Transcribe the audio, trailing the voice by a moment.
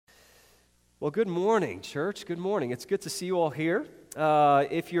Well, good morning, church. Good morning. It's good to see you all here.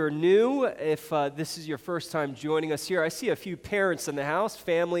 If you're new, if this is your first time joining us here, I see a few parents in the house.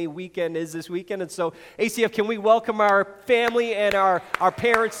 Family weekend is this weekend. And so, ACF, can we welcome our family and our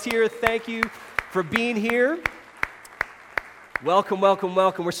parents here? Thank you for being here. Welcome, welcome,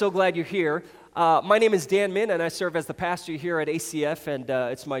 welcome. We're so glad you're here. My name is Dan Min, and I serve as the pastor here at ACF, and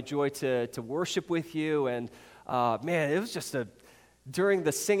it's my joy to worship with you. And man, it was just during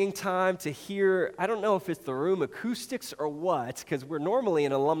the singing time to hear, I don't know if it's the room acoustics or what, because we're normally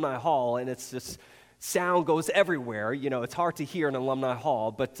in alumni hall, and it's just sound goes everywhere. You know, it's hard to hear in alumni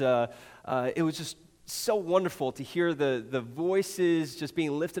hall, but it was just so wonderful to hear the voices just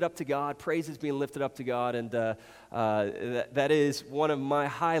being lifted up to God, praises being lifted up to God, and that is one of my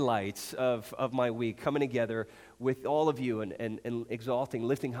highlights of my week, coming together with all of you and exalting,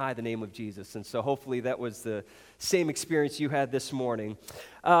 lifting high the name of Jesus. And so hopefully that was the same experience you had this morning.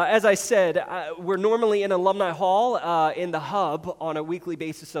 As I said, we're normally in Alumni Hall in the Hub on a weekly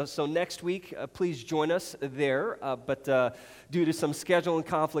basis. So next week, please join us there. But due to some scheduling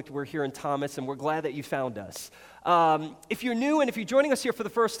conflict, we're here in Thomas, and we're glad that you found us. If you're new and if you're joining us here for the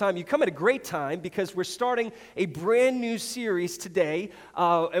first time, you come at a great time because we're starting a brand new series today,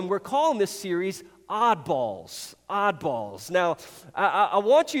 and we're calling this series Oddballs. Oddballs. Now, I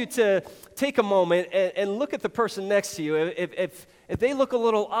want you to take a moment and look at the person next to you. If they look a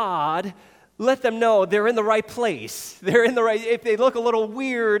little odd, let them know they're in the right place. They're in the right. If they look a little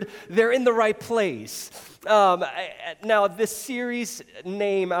weird, they're in the right place. Now, this series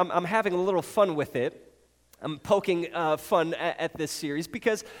name, I'm having a little fun with it. I'm poking fun at this series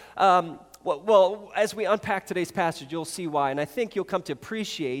because, well, as we unpack today's passage, you'll see why, and I think you'll come to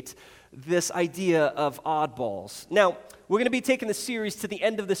appreciate this idea of oddballs. Now, we're going to be taking the series to the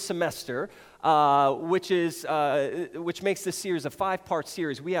end of the semester, which makes this series a 5-part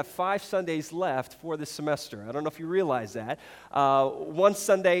series. We have 5 Sundays left for this semester. I don't know if you realize that. One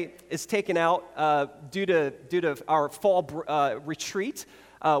Sunday is taken out due to our fall retreat.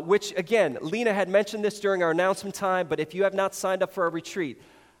 Which, again, Lena had mentioned this during our announcement time, but if you have not signed up for a retreat,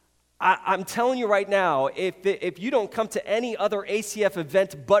 I'm telling you right now, if you don't come to any other ACF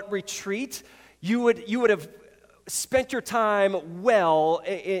event but retreat, you would have spent your time well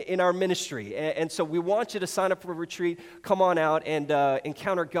in our ministry. And so we want you to sign up for a retreat. Come on out and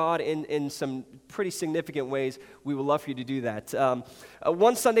encounter God in some pretty significant ways. We would love for you to do that.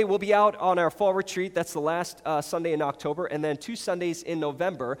 One Sunday we'll be out on our fall retreat. That's the last Sunday in October. And then 2 Sundays in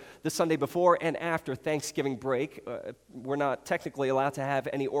November, the Sunday before and after Thanksgiving break. We're not technically allowed to have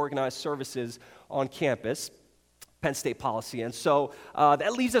any organized services on campus. Penn State policy. And so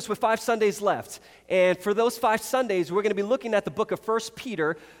that leaves us with 5 Sundays left. And for those 5 Sundays, we're going to be looking at the book of 1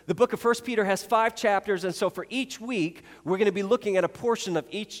 Peter. The book of 1 Peter has 5 chapters, and so for each week, we're going to be looking at a portion of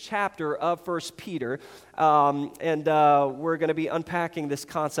each chapter of 1 Peter, and we're going to be unpacking this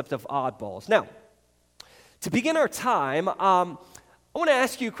concept of oddballs. Now, to begin our time, I want to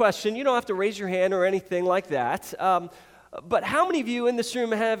ask you a question. You don't have to raise your hand or anything like that, but how many of you in this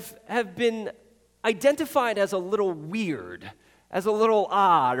room have been identified as a little weird, as a little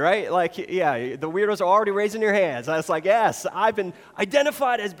odd, right? Like, yeah, the weirdos are already raising their hands. I was like, yes, I've been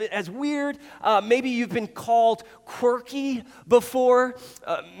identified as weird. Maybe you've been called quirky before.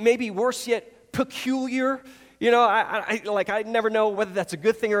 Maybe worse yet, peculiar. You know, I never know whether that's a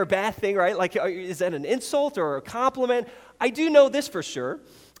good thing or a bad thing, right? Like, is that an insult or a compliment? I do know this for sure.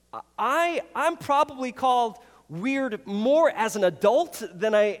 I'm probably called weird more as an adult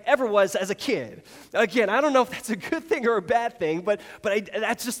than I ever was as a kid. Again, I don't know if that's a good thing or a bad thing, but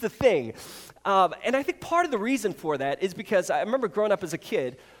that's just the thing. And I think part of the reason for that is because I remember growing up as a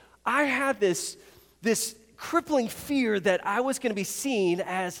kid, I had this crippling fear that I was going to be seen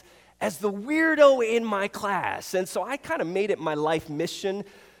as the weirdo in my class. And so I kind of made it my life mission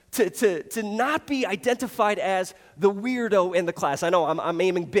to not be identified as the weirdo in the class. I know I'm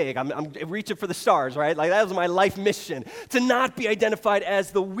aiming big. I'm reaching for the stars, right? Like that was my life mission, to not be identified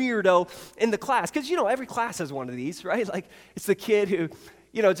as the weirdo in the class. Because, you know, every class has one of these, right? Like it's the kid who,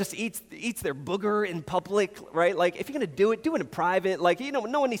 you know, just eats their booger in public, right? Like if you're going to do it in private. Like, you know,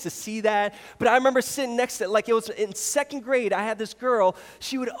 no one needs to see that. But I remember sitting next to, like it was in 2nd grade, I had this girl,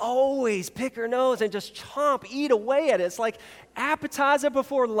 she would always pick her nose and just eat away at it. It's like appetizer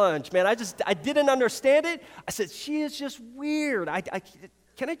before lunch, man. I didn't understand it. I said, she is just weird.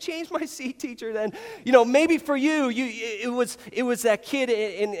 Can I change my seat, teacher? Then, you know, maybe for you, it was that kid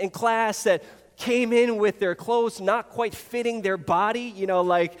in class that came in with their clothes not quite fitting their body,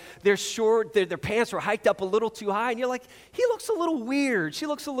 like they're short, their pants were hiked up a little too high, and you're like, he looks a little weird, she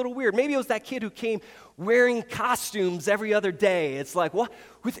looks a little weird. Maybe it was that kid who came wearing costumes every other day. It's like, what?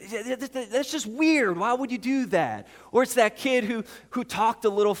 That's just weird. Why would you do that? Or it's that kid who talked a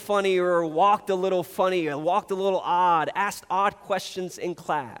little funny or walked a little funny or walked a little odd, asked odd questions in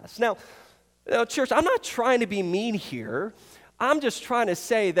class. Now, church, I'm not trying to be mean here. I'm just trying to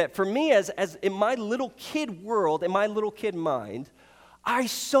say that for me, as in my little kid world, in my little kid mind, I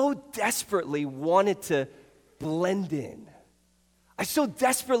so desperately wanted to blend in. I so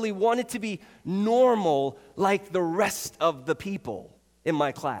desperately wanted to be normal like the rest of the people in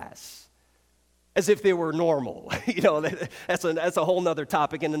my class. As if they were normal. That's a whole nother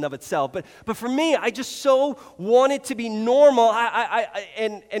topic in and of itself. But for me, I just so wanted to be normal.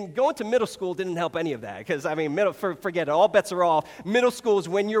 And going to middle school didn't help any of that. Because, forget it. All bets are off. Middle school is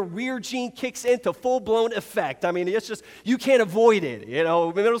when your weird gene kicks into full-blown effect. It's just, you can't avoid it.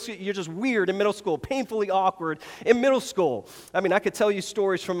 Middle school, you're just weird in middle school, painfully awkward in middle school. I could tell you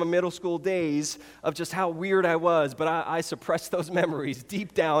stories from my middle school days of just how weird I was. But I suppressed those memories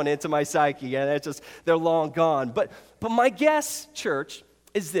deep down into my psyche. And they're long gone. But my guess, church,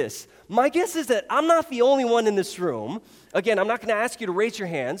 is this. My guess is that I'm not the only one in this room. Again, I'm not going to ask you to raise your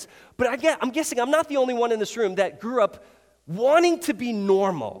hands, but I'm guessing I'm not the only one in this room that grew up wanting to be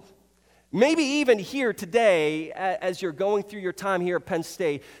normal. Maybe even here today, as you're going through your time here at Penn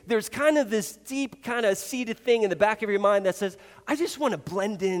State, there's kind of this deep kind of seated thing in the back of your mind that says, I just want to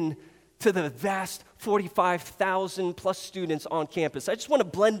blend in to the vast 45,000 plus students on campus. I just want to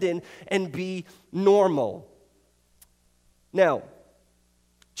blend in and be normal. Now,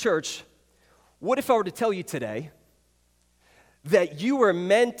 church, what if I were to tell you today that you were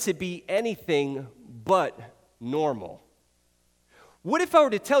meant to be anything but normal? What if I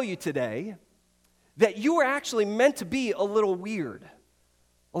were to tell you today that you were actually meant to be a little weird,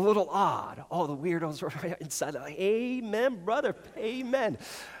 a little odd? Oh, the weirdos are right inside. Amen, brother, amen.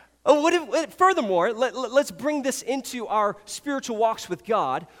 Furthermore, let's bring this into our spiritual walks with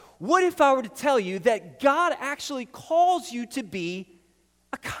God. What if I were to tell you that God actually calls you to be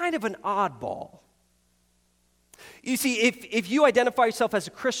a kind of an oddball? You see, if you identify yourself as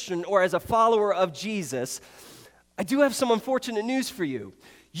a Christian or as a follower of Jesus, I do have some unfortunate news for you.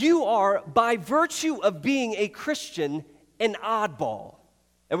 You are, by virtue of being a Christian, an oddball.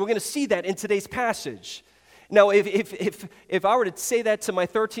 And we're going to see that in today's passage. Now, if I were to say that to my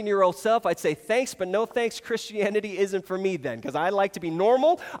 13-year-old self, I'd say, thanks, but no thanks, Christianity isn't for me then, because I like to be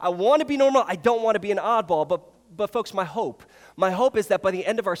normal. I want to be normal. I don't want to be an oddball. But folks, my hope is that by the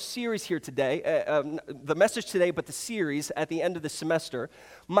end of our series here today, the message today, but the series at the end of the semester,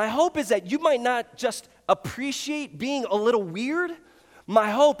 my hope is that you might not just appreciate being a little weird.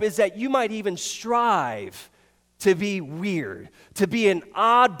 My hope is that you might even strive to be weird, to be an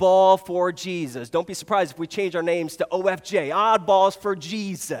oddball for Jesus. Don't be surprised if we change our names to OFJ, Oddballs for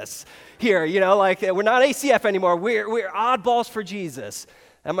Jesus. Here, we're not ACF anymore. We're Oddballs for Jesus.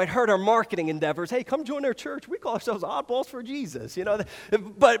 That might hurt our marketing endeavors. Hey, come join our church. We call ourselves Oddballs for Jesus.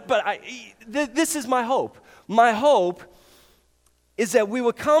 This is my hope. My hope is that we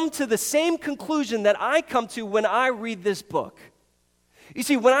will come to the same conclusion that I come to when I read this book. You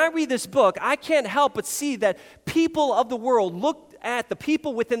see, when I read this book, I can't help but see that people of the world looked at the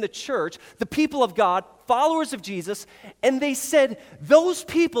people within the church, the people of God, followers of Jesus, and they said, those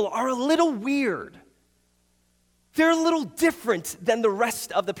people are a little weird. They're a little different than the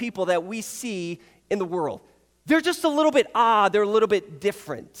rest of the people that we see in the world. They're just a little bit odd. They're a little bit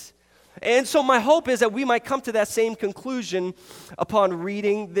different. And so my hope is that we might come to that same conclusion upon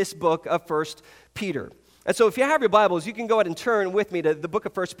reading this book of 1 Peter. And so if you have your Bibles, you can go ahead and turn with me to the book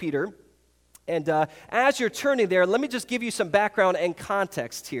of 1 Peter. And as you're turning there, let me just give you some background and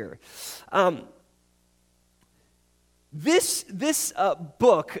context here. This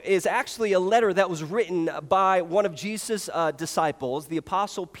book is actually a letter that was written by one of Jesus' disciples, the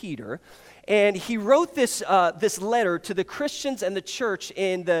Apostle Peter. And he wrote this letter to the Christians and the church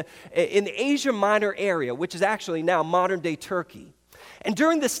in the Asia Minor area, which is actually now modern-day Turkey. And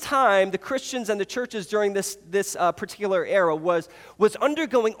during this time, the Christians and the churches during this particular era was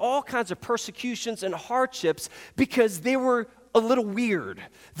undergoing all kinds of persecutions and hardships because they were a little weird.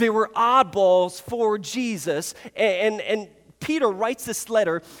 They were oddballs for Jesus. And Peter writes this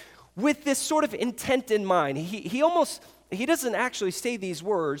letter with this sort of intent in mind. He doesn't actually say these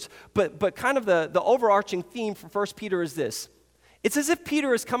words, but kind of the overarching theme for 1 Peter is this. It's as if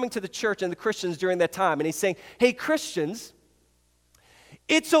Peter is coming to the church and the Christians during that time, and he's saying, hey, Christians,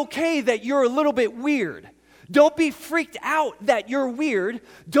 it's okay that you're a little bit weird. Don't be freaked out that you're weird.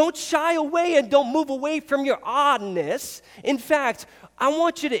 Don't shy away and don't move away from your oddness. In fact, I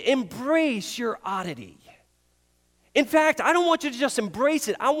want you to embrace your oddity. In fact, I don't want you to just embrace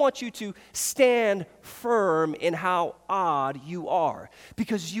it. I want you to stand firm in how odd you are,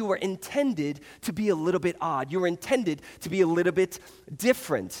 because you are intended to be a little bit odd. You're intended to be a little bit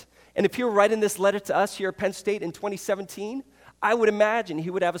different. And if you're writing this letter to us here at Penn State in 2017, I would imagine he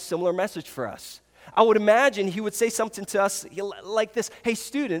would have a similar message for us. I would imagine he would say something to us like this: hey,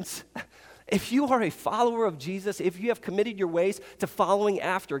 students, if you are a follower of Jesus, if you have committed your ways to following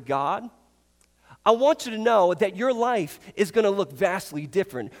after God, I want you to know that your life is going to look vastly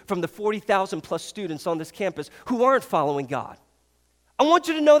different from the 40,000 plus students on this campus who aren't following God. I want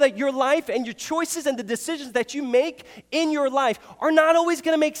you to know that your life and your choices and the decisions that you make in your life are not always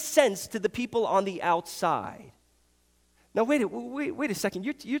going to make sense to the people on the outside. Now, wait a second.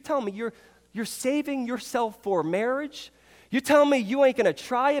 You're telling me you're saving yourself for marriage? You're telling me you ain't going to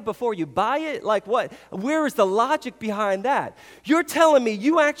try it before you buy it? Like what? Where is the logic behind that? You're telling me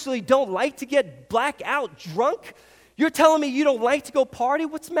you actually don't like to get blackout drunk? You're telling me you don't like to go party?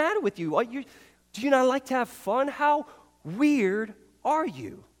 What's the matter with you? Do you not like to have fun? How weird are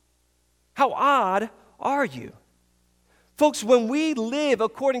you? How odd are you? Folks, when we live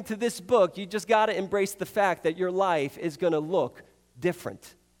according to this book, you just got to embrace the fact that your life is going to look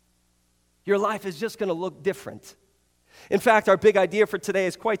different. Your life is just going to look different. In fact, our big idea for today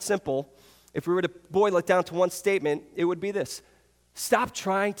is quite simple. If we were to boil it down to one statement, it would be this: stop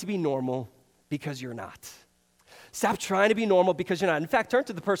trying to be normal because you're not. Stop trying to be normal because you're not. In fact, turn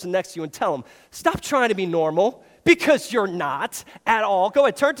to the person next to you and tell them, stop trying to be normal because you're not at all. Go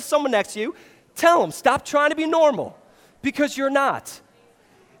ahead, turn to someone next to you. Tell them, stop trying to be normal because you're not.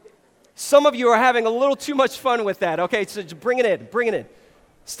 Some of you are having a little too much fun with that. Okay, so just bring it in.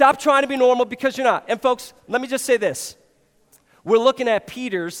 Stop trying to be normal because you're not. And folks, let me just say this. We're looking at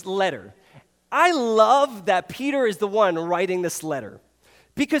Peter's letter. I love that Peter is the one writing this letter,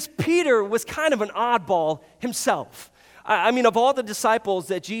 because Peter was kind of an oddball himself. I mean, of all the disciples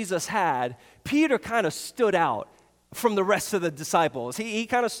that Jesus had, Peter kind of stood out from the rest of the disciples. He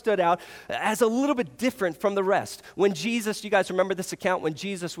kind of stood out as a little bit different from the rest. When Jesus, you guys remember this account, when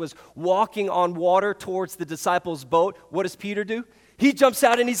Jesus was walking on water towards the disciples' boat, what does Peter do? He jumps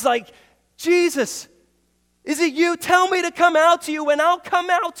out and he's like, Jesus, is it you? Tell me to come out to you, and I'll come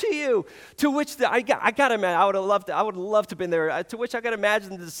out to you. To which I got to imagine, I would have loved to have been there. To which I got to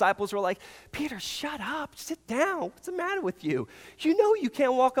imagine the disciples were like, Peter, shut up, sit down. What's the matter with you? You know you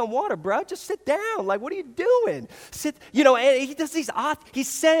can't walk on water, bro. Just sit down. Like, what are you doing? And he does he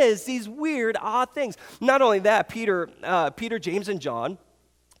says these weird, odd things. Not only that, Peter, James, and John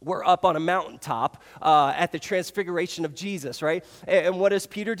were up on a mountaintop at the transfiguration of Jesus, right? And what does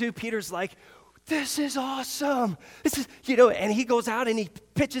Peter do? Peter's like, this is awesome. This is, and he goes out and he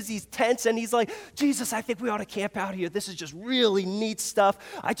pitches these tents and he's like, Jesus, I think we ought to camp out here. This is just really neat stuff.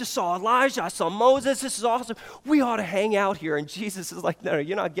 I just saw Elijah. I saw Moses. This is awesome. We ought to hang out here. And Jesus is like, no,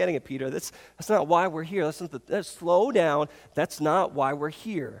 you're not getting it, Peter. That's not why we're here. Let's slow down. That's not why we're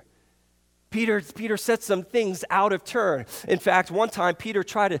here. Peter said some things out of turn. In fact, one time Peter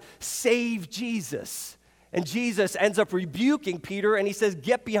tried to save Jesus. And Jesus ends up rebuking Peter, and he says,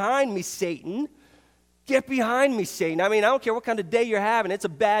 get behind me, Satan. Get behind me, Satan. I mean, I don't care what kind of day you're having. It's a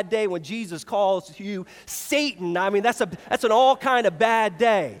bad day when Jesus calls you Satan. I mean, that's an all kind of bad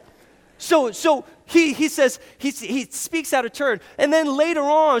day. So he says, he speaks out of turn. And then later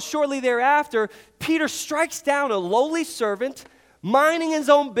on, shortly thereafter, Peter strikes down a lowly servant, minding his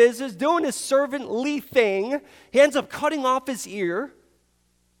own business, doing his servantly thing. He ends up cutting off his ear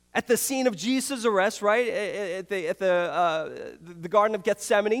at the scene of Jesus' arrest, right, at the Garden of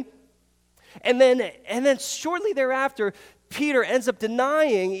Gethsemane. And then shortly thereafter, Peter ends up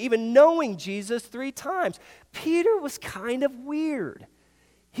denying even knowing Jesus 3 times. Peter was kind of weird.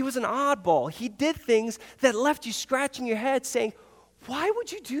 He was an oddball. He did things that left you scratching your head saying, why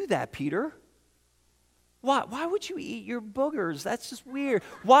would you do that, Peter? Why would you eat your boogers? That's just weird.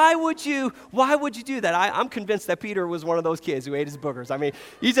 Why would you do that? I'm convinced that Peter was one of those kids who ate his boogers. I mean,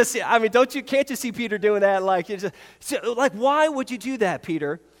 can't you see Peter doing that? Like, why would you do that,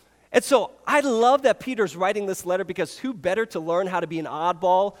 Peter? And so I love that Peter's writing this letter, because who better to learn how to be an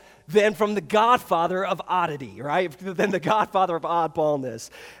oddball than from the godfather of oddity, right? Than the godfather of oddballness.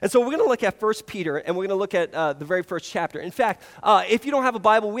 And so we're going to look at 1 Peter, and we're going to look at the very first chapter. In fact, if you don't have a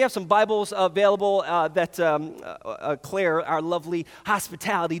Bible, we have some Bibles available that Claire, our lovely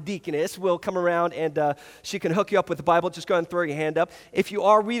hospitality deaconess, will come around and she can hook you up with the Bible. Just go ahead and throw your hand up. If you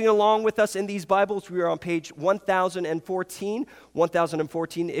are reading along with us in these Bibles, we are on page 1014.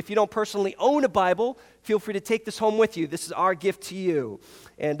 If you don't personally own a Bible, feel free to take this home with you. This is our gift to you.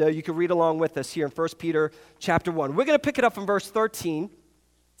 And you can read along with us here in 1 Peter chapter 1. We're going to pick it up from verse 13,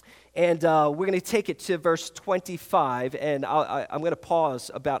 and we're going to take it to verse 25. And I'm going to pause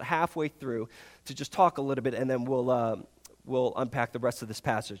about halfway through to just talk a little bit, and then we'll unpack the rest of this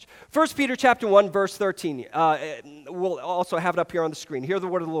passage. 1 Peter chapter 1, verse 13. We'll also have it up here on the screen. Hear the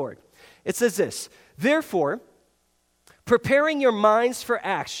word of the Lord. It says this, "Therefore, preparing your minds for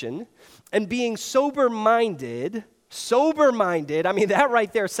action and being sober-minded, I mean, that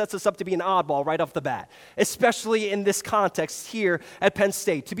right there sets us up to be an oddball right off the bat, especially in this context here at Penn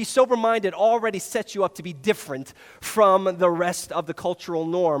State. To be sober-minded already sets you up to be different from the rest of the cultural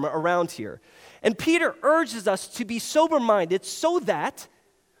norm around here. And Peter urges us to be sober-minded so that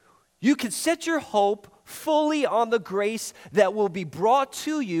you can set your hope fully on the grace that will be brought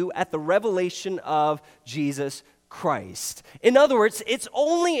to you at the revelation of Jesus Christ. In other words, it's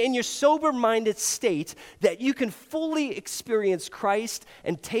only in your sober-minded state that you can fully experience Christ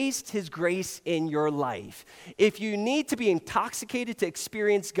and taste His grace in your life. If you need to be intoxicated to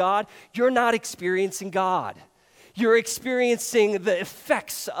experience God, you're not experiencing God. You're experiencing the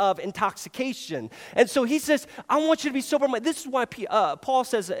effects of intoxication. And so he says, I want you to be sober-minded. This is why Paul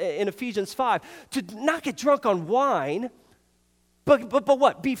says in Ephesians 5, to not get drunk on wine, but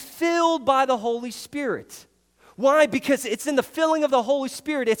what? Be filled by the Holy Spirit. Why? Because it's in the filling of the Holy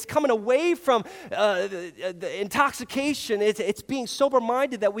Spirit. It's coming away from the intoxication. It's being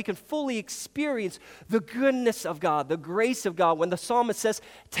sober-minded that we can fully experience the goodness of God, the grace of God. When the psalmist says,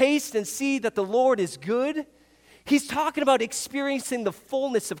 taste and see that the Lord is good, he's talking about experiencing the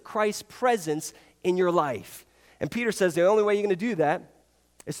fullness of Christ's presence in your life. And Peter says the only way you're going to do that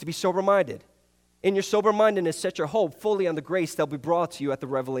is to be sober-minded. In your sober-mindedness, set your hope fully on the grace that will be brought to you at the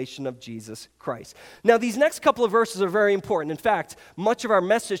revelation of Jesus Christ. Now, these next couple of verses are very important. In fact, much of our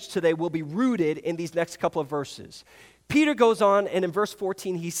message today will be rooted in these next couple of verses. Peter goes on, and in verse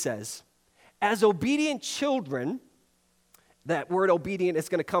 14, he says, as obedient children, that word obedient is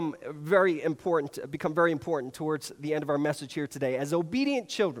going to become very important towards the end of our message here today. As obedient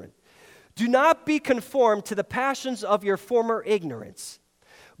children, do not be conformed to the passions of your former ignorance.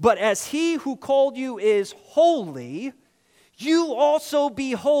 But as He who called you is holy, you also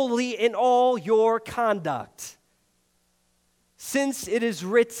be holy in all your conduct. Since it is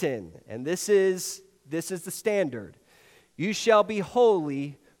written, and this is the standard, you shall be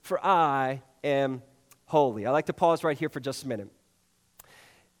holy, for I am holy. I'd like to pause right here for just a minute.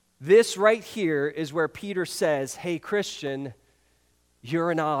 This right here is where Peter says, hey, Christian,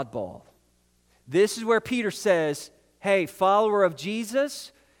 you're an oddball. This is where Peter says, hey, follower of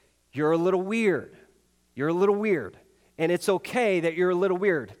Jesus, you're a little weird. You're a little weird. And it's okay that you're a little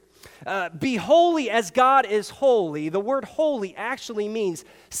weird. Be holy as God is holy. The word holy actually means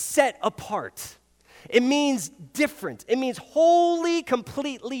set apart. It means different. It means wholly,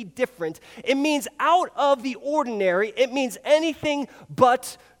 completely different. It means out of the ordinary. It means anything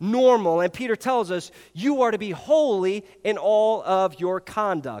but normal. And Peter tells us you are to be holy in all of your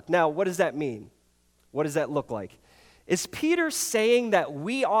conduct. Now, what does that mean? What does that look like? Is Peter saying that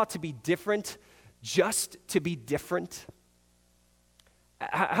we ought to be different just to be different?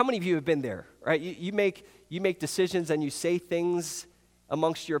 How many of you have been there, right? You make decisions and you say things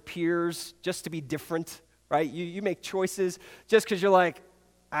amongst your peers just to be different, right? You make choices just because you're like,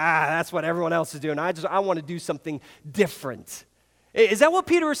 that's what everyone else is doing. I want to do something different. Is that what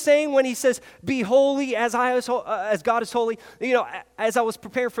Peter is saying when he says, be holy as God is holy? You know, as I was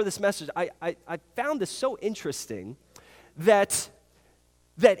preparing for this message, I found this so interesting that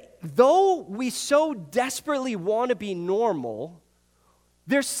though we so desperately want to be normal,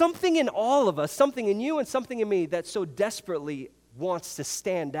 there's something in all of us, something in you and something in me that so desperately wants to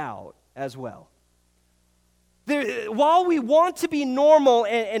stand out as well. While we want to be normal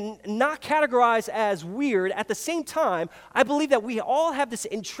and not categorized as weird, at the same time, I believe that we all have this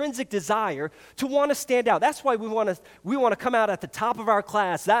intrinsic desire to want to stand out. That's why we want to come out at the top of our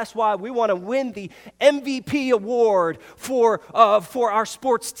class. That's why we want to win the MVP award for our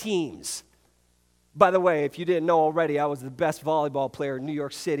sports teams. By the way, if you didn't know already, I was the best volleyball player in New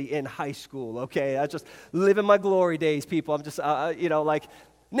York City in high school, okay? I just living my glory days, people. I'm just,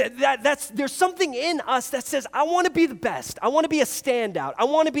 there's something in us that says, I want to be the best. I want to be a standout. I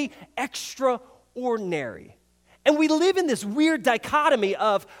want to be extraordinary. And we live in this weird dichotomy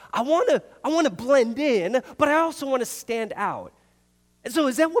of, I want to blend in, but I also want to stand out. And so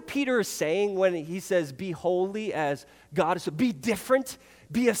is that what Peter is saying when he says, be holy as God is, be different?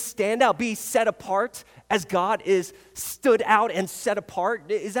 Be a standout, be set apart as God is stood out and set apart.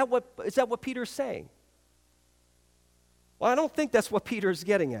 Is that what Peter's saying? Well, I don't think that's what Peter's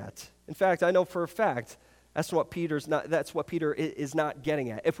getting at. In fact, I know for a fact that's what Peter is not getting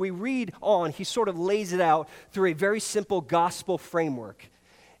at. If we read on, he sort of lays it out through a very simple gospel framework.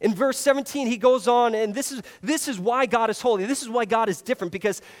 In verse 17, he goes on, and this is why God is holy. This is why God is different,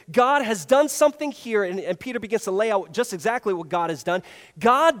 because God has done something here, and Peter begins to lay out just exactly what God has done.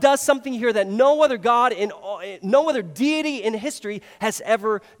 God does something here that no other deity in history has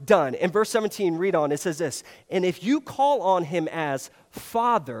ever done. In verse 17, read on, it says this, and if you call on him as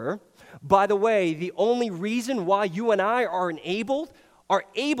Father, by the way, the only reason why you and I are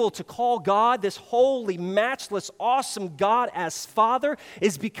able to call God, this holy, matchless, awesome God, as Father,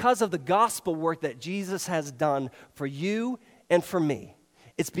 is because of the gospel work that Jesus has done for you and for me.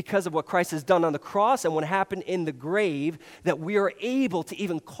 It's because of what Christ has done on the cross and what happened in the grave that we are able to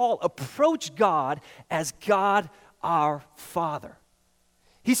even approach God as God our Father.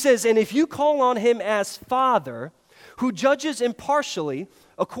 He says, and if you call on him as Father, who judges impartially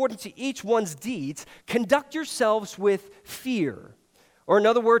according to each one's deeds, conduct yourselves with fear. Or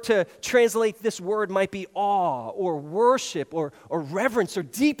another word to translate this word might be awe or worship or reverence or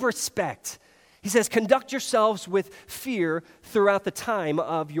deep respect. He says, conduct yourselves with fear throughout the time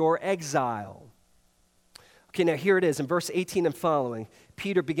of your exile. Okay, now here it is. In verse 18 and following,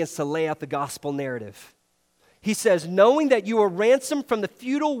 Peter begins to lay out the gospel narrative. He says, knowing that you were ransomed from the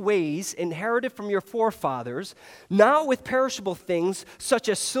futile ways inherited from your forefathers, not with perishable things such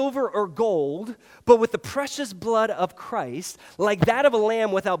as silver or gold, but with the precious blood of Christ, like that of a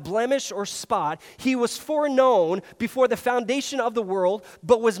lamb without blemish or spot. He was foreknown before the foundation of the world,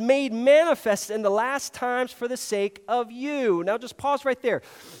 but was made manifest in the last times for the sake of you. Now just pause right there.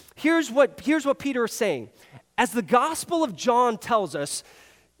 Here's what Peter is saying. As the Gospel of John tells us,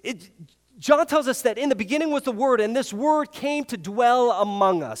 John tells us that in the beginning was the Word, and this Word came to dwell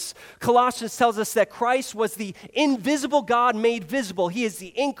among us. Colossians tells us that Christ was the invisible God made visible. He is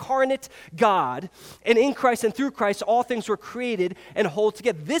the incarnate God, and in Christ and through Christ, all things were created and hold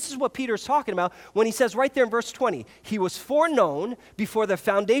together. This is what Peter is talking about when he says right there in verse 20, he was foreknown before the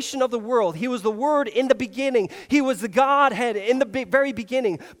foundation of the world. He was the Word in the beginning. He was the Godhead in the very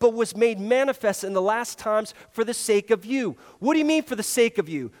beginning, but was made manifest in the last times for the sake of you. What do you mean for the sake of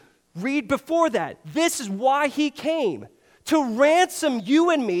you? Read before that. This is why he came, to ransom you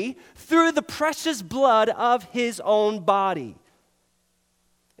and me through the precious blood of his own body.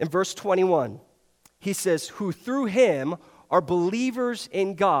 In verse 21, he says, who through him are believers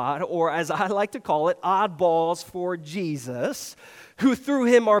in God, or as I like to call it, oddballs for Jesus, who through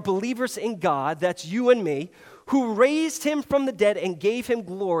him are believers in God, that's you and me, who raised him from the dead and gave him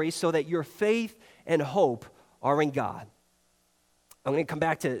glory so that your faith and hope are in God. I'm going to come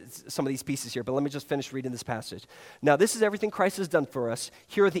back to some of these pieces here, but let me just finish reading this passage. Now, this is everything Christ has done for us.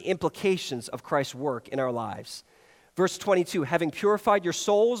 Here are the implications of Christ's work in our lives. Verse 22, having purified your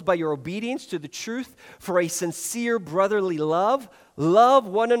souls by your obedience to the truth for a sincere brotherly love, love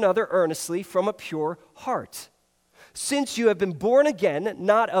one another earnestly from a pure heart. Since you have been born again,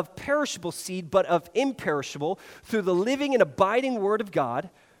 not of perishable seed, but of imperishable, through the living and abiding word of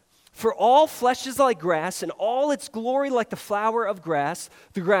God. For all flesh is like grass, and all its glory like the flower of grass.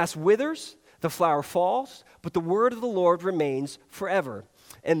 The grass withers, the flower falls, but the word of the Lord remains forever.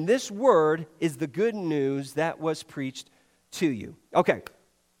 And this word is the good news that was preached to you. Okay,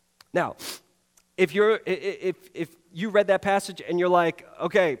 now, if you read that passage and you're like,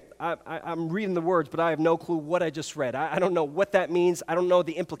 okay, I'm reading the words, but I have no clue what I just read. I don't know what that means. I don't know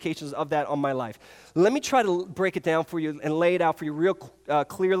the implications of that on my life. Let me try to break it down for you and lay it out for you real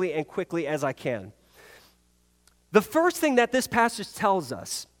clearly and quickly as I can. The first thing that this passage tells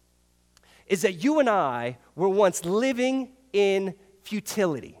us is that you and I were once living in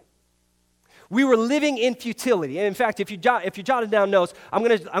futility. We were living in futility. And in fact, if you jotted down notes, I'm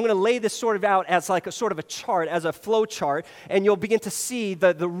gonna lay this sort of out as like a sort of a chart, as a flow chart, and you'll begin to see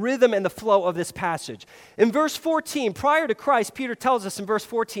the rhythm and the flow of this passage. In verse 14, prior to Christ, Peter tells us in verse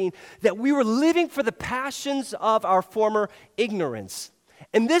 14 that we were living for the passions of our former ignorance.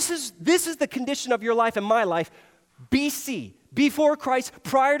 And this is the condition of your life and my life, BC, before Christ,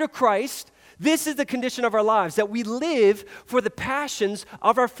 prior to Christ. This is the condition of our lives, that we live for the passions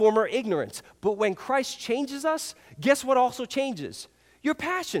of our former ignorance. But when Christ changes us, guess what also changes? Your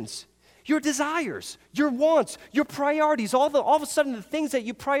passions, your desires, your wants, your priorities. All of a sudden, the things that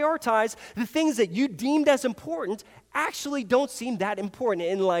you prioritize, the things that you deemed as important, actually don't seem that important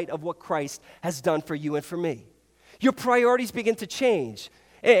in light of what Christ has done for you and for me. Your priorities begin to change.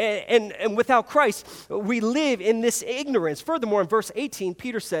 And without Christ, we live in this ignorance. Furthermore, in verse 18,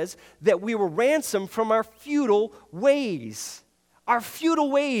 Peter says that we were ransomed from our futile ways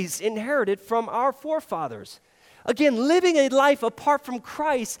inherited from our forefathers. Again, living a life apart from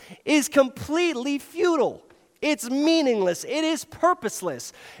Christ is completely futile. It's meaningless. It is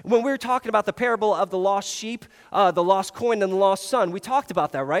purposeless. When we were talking about the parable of the lost sheep, the lost coin, and the lost son, we talked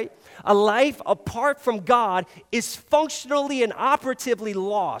about that, right? A life apart from God is functionally and operatively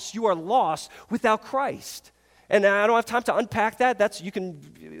lost. You are lost without Christ. And I don't have time to unpack that. You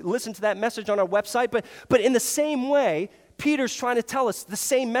can listen to that message on our website. But in the same way, Peter's trying to tell us the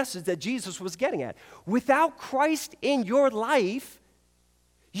same message that Jesus was getting at. Without Christ in your life,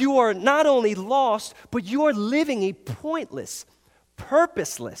 you are not only lost, but you are living a pointless,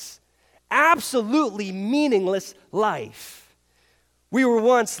 purposeless, absolutely meaningless life. We were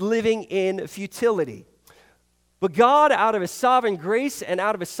once living in futility. But God, out of His sovereign grace and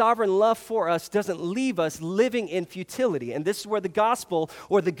out of His sovereign love for us, doesn't leave us living in futility. And this is where the gospel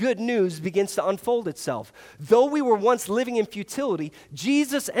or the good news begins to unfold itself. Though we were once living in futility,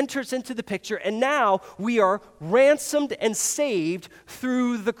 Jesus enters into the picture, and now we are ransomed and saved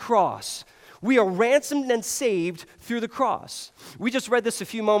through the cross. We are ransomed and saved through the cross. We just read this a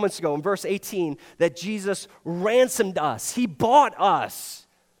few moments ago in verse 18, that Jesus ransomed us. He bought us.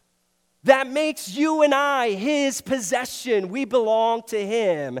 That makes you and I His possession. We belong to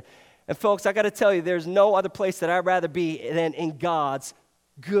Him. And folks, I got to tell you, there's no other place that I'd rather be than in God's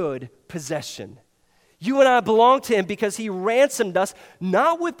good possession. You and I belong to Him because He ransomed us,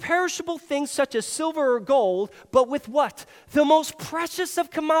 not with perishable things such as silver or gold, but with what? The most precious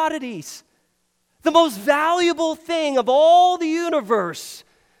of commodities, the most valuable thing of all the universe.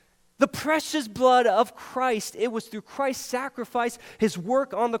 The precious blood of Christ. It was through Christ's sacrifice, His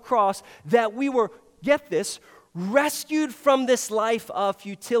work on the cross, that we were, get this, rescued from this life of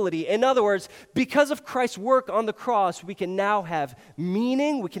futility. In other words, because of Christ's work on the cross, we can now have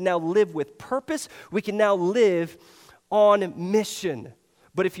meaning, we can now live with purpose, we can now live on mission.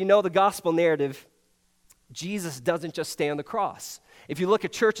 But if you know the gospel narrative, Jesus doesn't just stay on the cross. If you look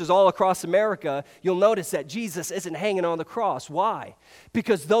at churches all across America, you'll notice that Jesus isn't hanging on the cross. Why?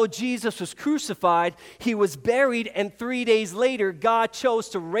 Because though Jesus was crucified, He was buried, and 3 days later, God chose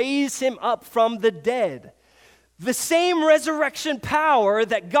to raise Him up from the dead. The same resurrection power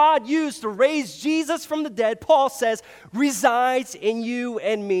that God used to raise Jesus from the dead, Paul says, resides in you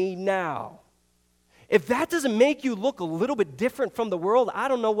and me now. If that doesn't make you look a little bit different from the world, I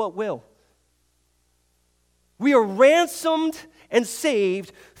don't know what will. We are ransomed and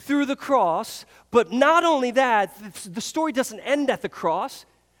saved through the cross, but not only that, the story doesn't end at the cross.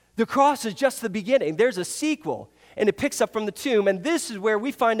 The cross is just the beginning. There's a sequel, and it picks up from the tomb, and this is where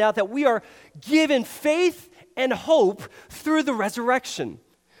we find out that we are given faith and hope through the resurrection.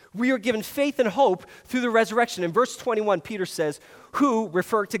 We are given faith and hope through the resurrection. In verse 21, Peter says, who,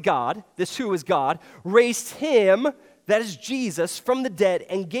 referring to God, this who is God, raised Him, that is Jesus, from the dead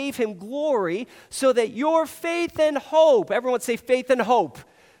and gave Him glory, so that your faith and hope, everyone say faith and hope,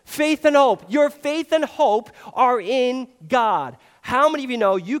 faith and hope, your faith and hope are in God. How many of you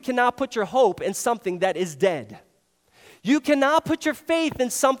know you cannot put your hope in something that is dead? You cannot put your faith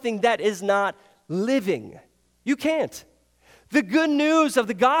in something that is not living. You can't. The good news of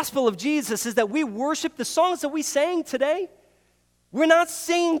the gospel of Jesus is that we worship the songs that we sang today. We're not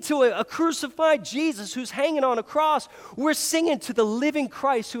singing to a crucified Jesus who's hanging on a cross. We're singing to the living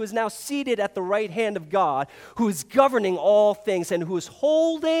Christ who is now seated at the right hand of God, who is governing all things and who is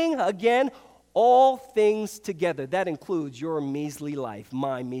holding, again, all things together. That includes your measly life,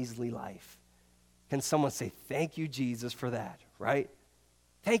 my measly life. Can someone say, thank you, Jesus, for that, right?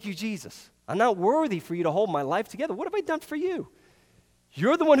 Thank you, Jesus. I'm not worthy for you to hold my life together. What have I done for you?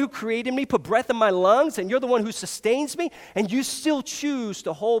 You're the one who created me, put breath in my lungs, and you're the one who sustains me, and you still choose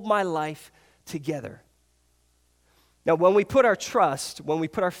to hold my life together. Now, when we put our trust, when we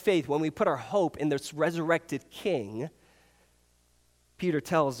put our faith, when we put our hope in this resurrected King, Peter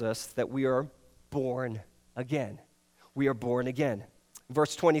tells us that we are born again. We are born again.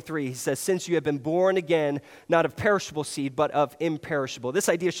 Verse 23, he says, since you have been born again, not of perishable seed, but of imperishable. This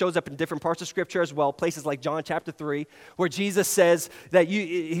idea shows up in different parts of Scripture as well, places like John chapter 3, where Jesus says that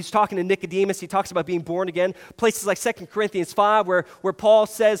he's talking to Nicodemus, he talks about being born again. Places like 2 Corinthians 5, where Paul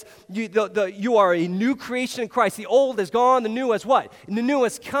says, you are a new creation in Christ. The old is gone, the new has what? And the new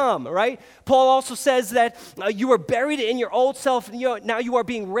has come, right? Paul also says that you were buried in your old self, and now you are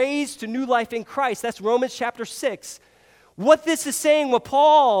being raised to new life in Christ. That's Romans chapter 6. What this is saying, what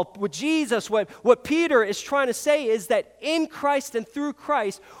Paul, what Jesus, what Peter is trying to say is that in Christ and through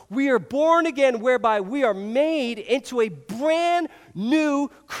Christ, we are born again, whereby we are made into a brand new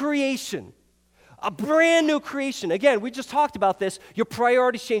creation. A brand new creation. Again, we just talked about this. Your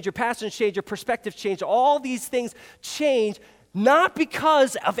priorities change, your passions change, your perspectives change. All these things change not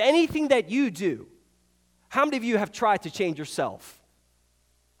because of anything that you do. How many of you have tried to change yourself?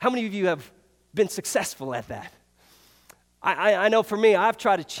 How many of you have been successful at that? I know for me, I've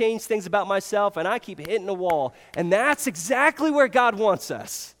tried to change things about myself, and I keep hitting the wall. And that's exactly where God wants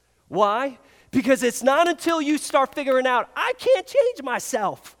us. Why? Because it's not until you start figuring out, I can't change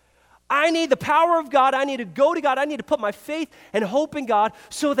myself. I need the power of God. I need to go to God. I need to put my faith and hope in God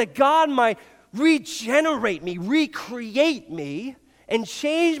so that God might regenerate me, recreate me, and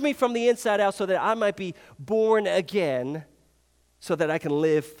change me from the inside out so that I might be born again so that I can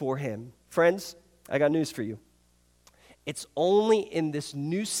live for Him. Friends, I got news for you. It's only in this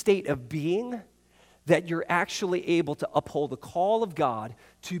new state of being that you're actually able to uphold the call of God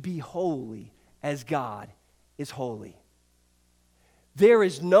to be holy as God is holy. There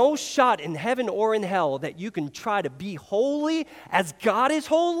is no shot in heaven or in hell that you can try to be holy as God is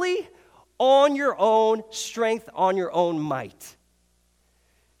holy on your own strength, on your own might.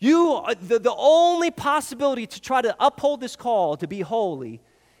 The only possibility to try to uphold this call to be holy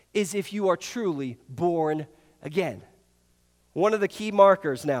is if you are truly born again. One of the key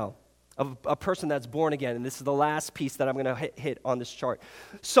markers now of a person that's born again, and this is the last piece that I'm going to hit on this chart.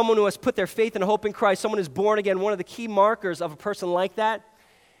 Someone who has put their faith and hope in Christ, someone who's born again, one of the key markers of a person like that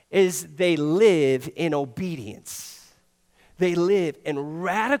is they live in obedience. They live in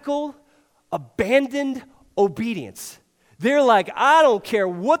radical, abandoned obedience. They're like, I don't care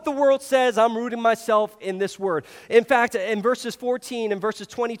what the world says, I'm rooting myself in this word. In fact, in verses 14 and verses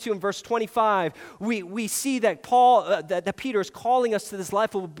 22 and verse 25, we see that that Peter is calling us to this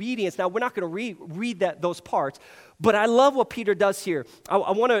life of obedience. Now, we're not going to read those parts, but I love what Peter does here.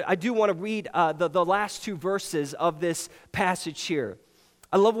 I do want to read the last two verses of this passage here.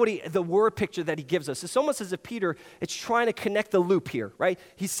 I love the word picture that he gives us. It's almost as if Peter is trying to connect the loop here, right?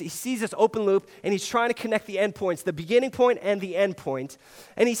 He sees this open loop, and he's trying to connect the end points, the beginning point and the end point.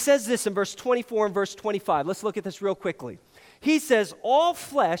 And he says this in verse 24 and verse 25. Let's look at this real quickly. He says, all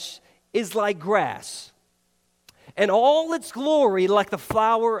flesh is like grass, and all its glory like the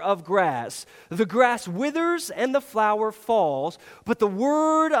flower of grass. The grass withers and the flower falls, but the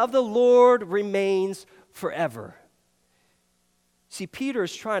word of the Lord remains forever. See, Peter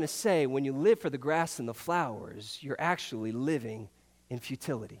is trying to say when you live for the grass and the flowers, you're actually living in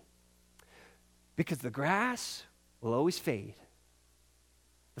futility. Because the grass will always fade.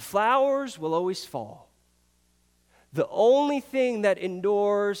 The flowers will always fall. The only thing that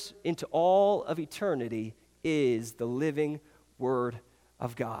endures into all of eternity is the living Word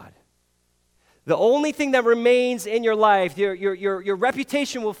of God. The only thing that remains in your life, your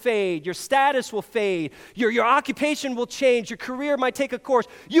reputation will fade, your status will fade, your occupation will change, your career might take a course.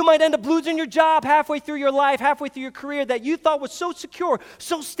 You might end up losing your job halfway through your life, halfway through your career that you thought was so secure,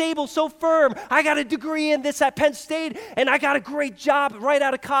 so stable, so firm. I got a degree in this at Penn State, and I got a great job right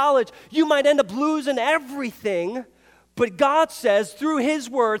out of college. You might end up losing everything. But God says, through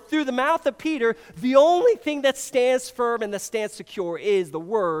His word, through the mouth of Peter, the only thing that stands firm and that stands secure is the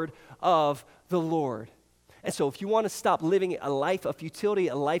word of the Lord. And so if you want to stop living a life of futility,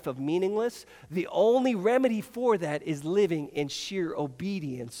 a life of meaningless, the only remedy for that is living in sheer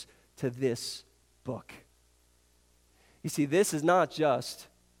obedience to this book. You see, this is not just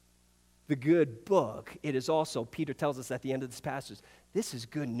the good book. It is also, Peter tells us at the end of this passage, this is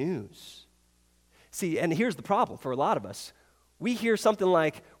good news. See, and here's the problem for a lot of us. We hear something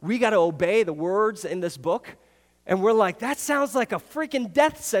like, we got to obey the words in this book, and we're like, that sounds like a freaking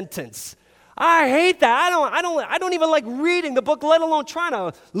death sentence. I hate that. I don't even like reading the book, let alone trying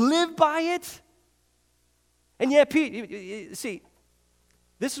to live by it. And yet, see,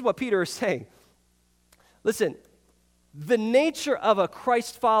 this is what Peter is saying. Listen, the nature of a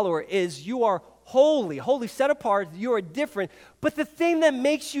Christ follower is you are holy, set apart, you are different. But the thing that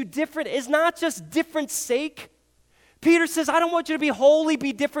makes you different is not just different sake. Peter says, I don't want you to be holy,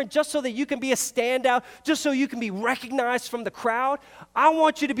 be different, just so that you can be a standout, just so you can be recognized from the crowd. I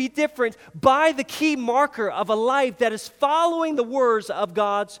want you to be different by the key marker of a life that is following the words of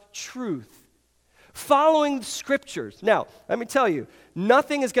God's truth, following the scriptures. Now, let me tell you,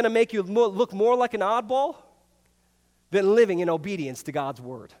 nothing is going to make you look more like an oddball than living in obedience to God's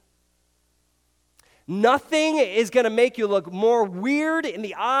word. Nothing is going to make you look more weird in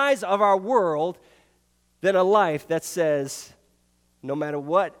the eyes of our world than a life that says, no matter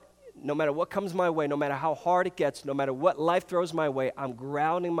what comes my way, no matter how hard it gets, no matter what life throws my way, I'm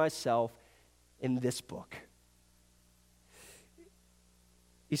grounding myself in this book.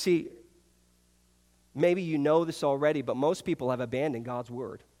 You see, maybe you know this already, but most people have abandoned God's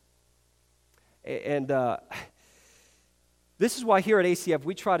word. And this is why here at ACF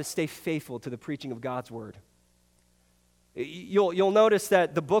we try to stay faithful to the preaching of God's word. You'll notice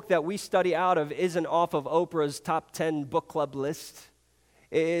that the book that we study out of isn't off of Oprah's top 10 book club list.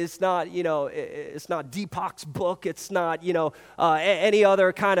 It's not, it's not Deepak's book. It's not, any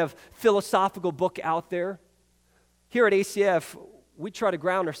other kind of philosophical book out there. Here at ACF, we try to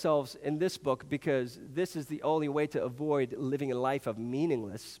ground ourselves in this book because this is the only way to avoid living a life of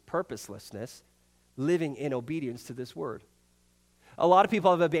meaningless purposelessness, living in obedience to this word. A lot of people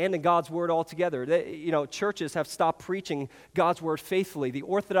have abandoned God's word altogether. Churches have stopped preaching God's word faithfully. The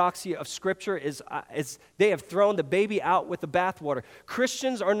orthodoxy of Scripture is they have thrown the baby out with the bathwater.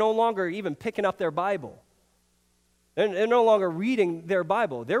 Christians are no longer even picking up their Bible. They're no longer reading their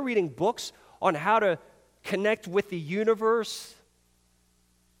Bible. They're reading books on how to connect with the universe.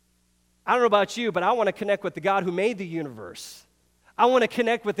 I don't know about you, but I want to connect with the God who made the universe. I want to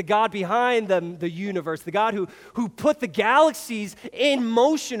connect with the God behind the universe, the God who put the galaxies in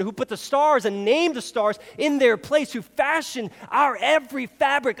motion, who put the stars and named the stars in their place, who fashioned every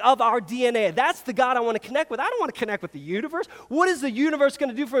fabric of our DNA. That's the God I want to connect with. I don't want to connect with the universe. What is the universe going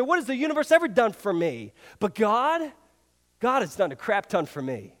to do for me? What has the universe ever done for me? But God has done a crap ton for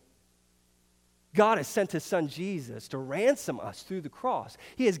me. God has sent his son Jesus to ransom us through the cross.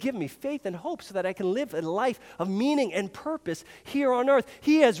 He has given me faith and hope so that I can live a life of meaning and purpose here on earth.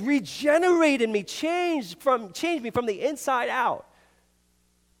 He has regenerated me, changed me from the inside out.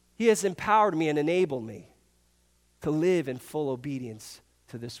 He has empowered me and enabled me to live in full obedience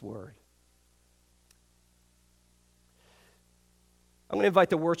to this word. I'm going to invite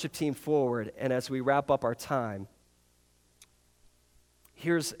the worship team forward, and as we wrap up our time,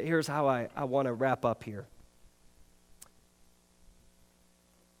 Here's how I want to wrap up here.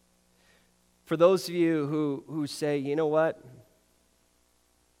 For those of you who say, you know what?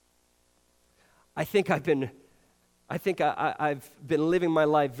 I think I've been living my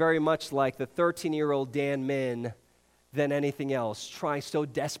life very much like the 13-year-old Dan Min than anything else, trying so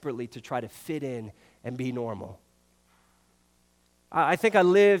desperately to try to fit in and be normal. I think I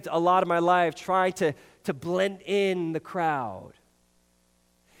lived a lot of my life trying to blend in the crowd.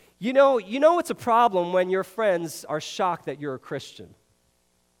 You know it's a problem when your friends are shocked that you're a Christian.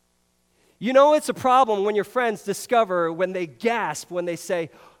 You know it's a problem when your friends discover, when they gasp, when they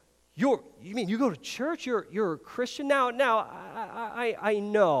say, you mean you go to church? You're a Christian? Now I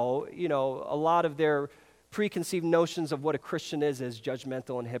know, a lot of their preconceived notions of what a Christian is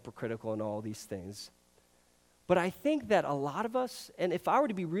judgmental and hypocritical and all these things. But I think that a lot of us, and if I were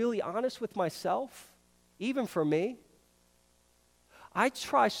to be really honest with myself, even for me, I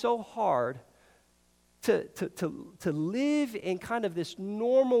try so hard to live in kind of this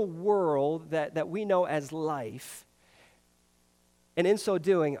normal world that we know as life. And in so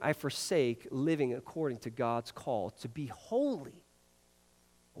doing, I forsake living according to God's call to be holy.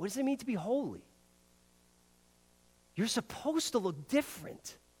 What does it mean to be holy? You're supposed to look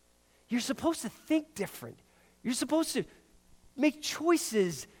different. You're supposed to think different. You're supposed to make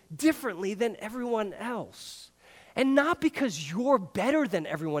choices differently than everyone else. And not because you're better than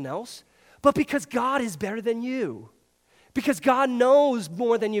everyone else, but because God is better than you. Because God knows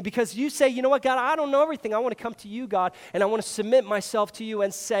more than you. Because you say, you know what, God, I don't know everything. I want to come to you, God, and I want to submit myself to you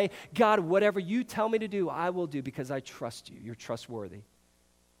and say, God, whatever you tell me to do, I will do because I trust you. You're trustworthy.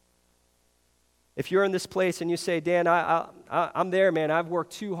 If you're in this place and you say, Dan, I'm there, man. I've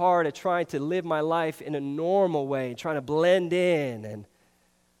worked too hard at trying to live my life in a normal way, trying to blend in, and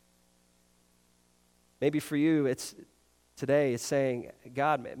maybe for you, it's saying,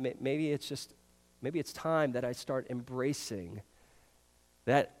 God, maybe it's time that I start embracing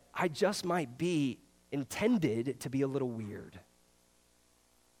that I just might be intended to be a little weird.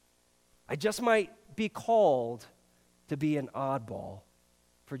 I just might be called to be an oddball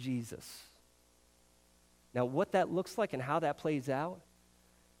for Jesus. Now, what that looks like and how that plays out,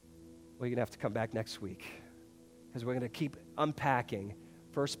 well, you're going to have to come back next week because we're going to keep unpacking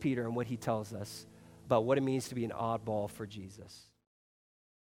 1 Peter and what he tells us about what it means to be an oddball for Jesus.